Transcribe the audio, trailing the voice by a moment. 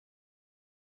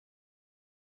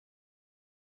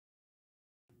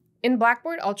In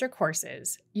Blackboard Ultra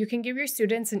courses, you can give your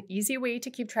students an easy way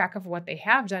to keep track of what they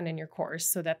have done in your course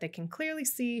so that they can clearly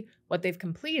see what they've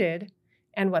completed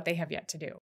and what they have yet to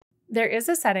do. There is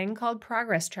a setting called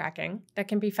Progress Tracking that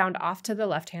can be found off to the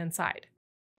left-hand side.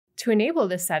 To enable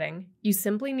this setting, you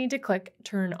simply need to click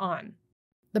Turn On.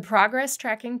 The Progress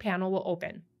Tracking panel will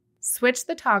open. Switch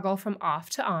the toggle from off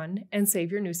to on and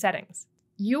save your new settings.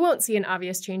 You won't see an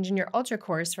obvious change in your Ultra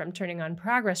course from turning on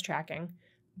Progress Tracking,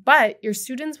 but your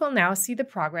students will now see the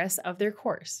progress of their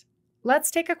course.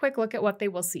 Let's take a quick look at what they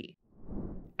will see.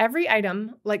 Every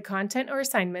item, like content or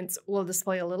assignments, will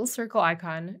display a little circle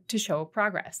icon to show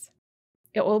progress.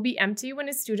 It will be empty when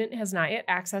a student has not yet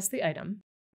accessed the item.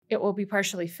 It will be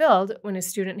partially filled when a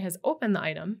student has opened the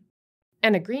item,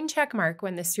 and a green check mark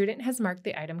when the student has marked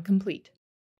the item complete.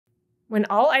 When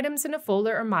all items in a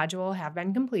folder or module have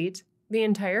been complete, the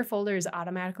entire folder is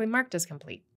automatically marked as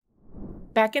complete.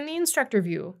 Back in the Instructor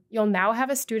view, you'll now have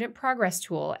a Student Progress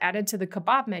tool added to the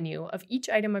kebab menu of each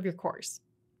item of your course.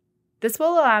 This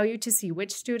will allow you to see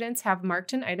which students have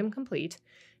marked an item complete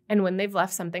and when they've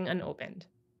left something unopened.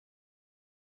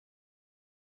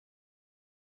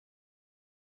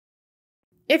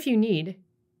 If you need,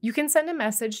 you can send a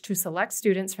message to select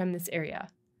students from this area.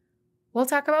 We'll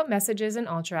talk about messages in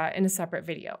Ultra in a separate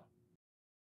video.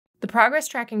 The Progress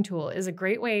Tracking tool is a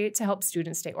great way to help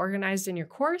students stay organized in your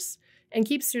course and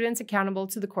keep students accountable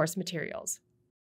to the course materials.